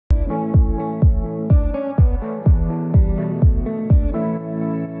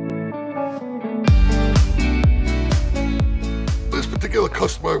particular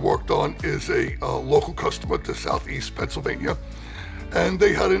customer I worked on is a local customer to Southeast Pennsylvania, and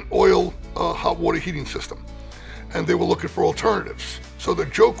they had an oil hot water heating system, and they were looking for alternatives. So the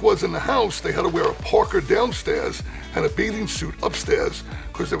joke was, in the house they had to wear a parka downstairs and a bathing suit upstairs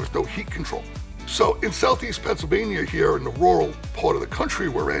because there was no heat control. So in Southeast Pennsylvania here, in the rural part of the country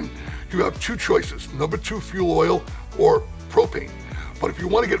we're in, you have two choices: number 2 fuel oil or propane. But if you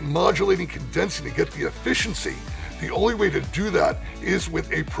want to get modulating condensing to get the efficiency, the only way to do that is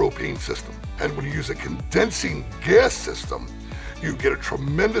with a propane system. And when you use a condensing gas system, you get a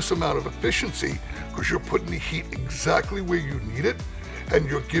tremendous amount of efficiency because you're putting the heat exactly where you need it, and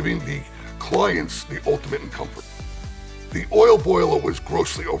you're giving the clients the ultimate in comfort. The oil boiler was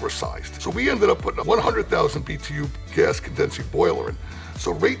grossly oversized, so we ended up putting a 100,000 BTU gas condensing boiler in.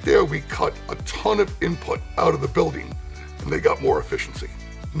 So right there we cut a ton of input out of the building, and they got more efficiency.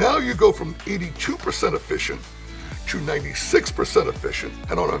 Now you go from 82% efficient to 96% efficient,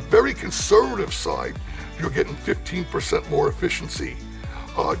 and on a very conservative side, you're getting 15% more efficiency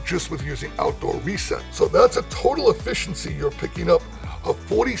just with using outdoor reset. So that's a total efficiency you're picking up of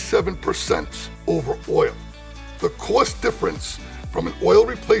 47% over oil. The cost difference from an oil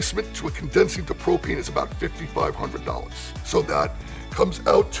replacement to a condensing to propane is about $5,500. So that comes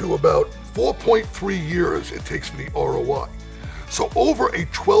out to about 4.3 years it takes for the ROI. So over a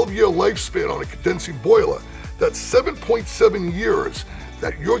 12-year lifespan on a condensing boiler, that's 7.7 years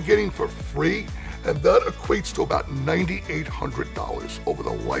that you're getting for free, and that equates to about $9,800 over the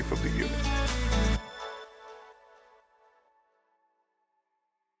life of the unit.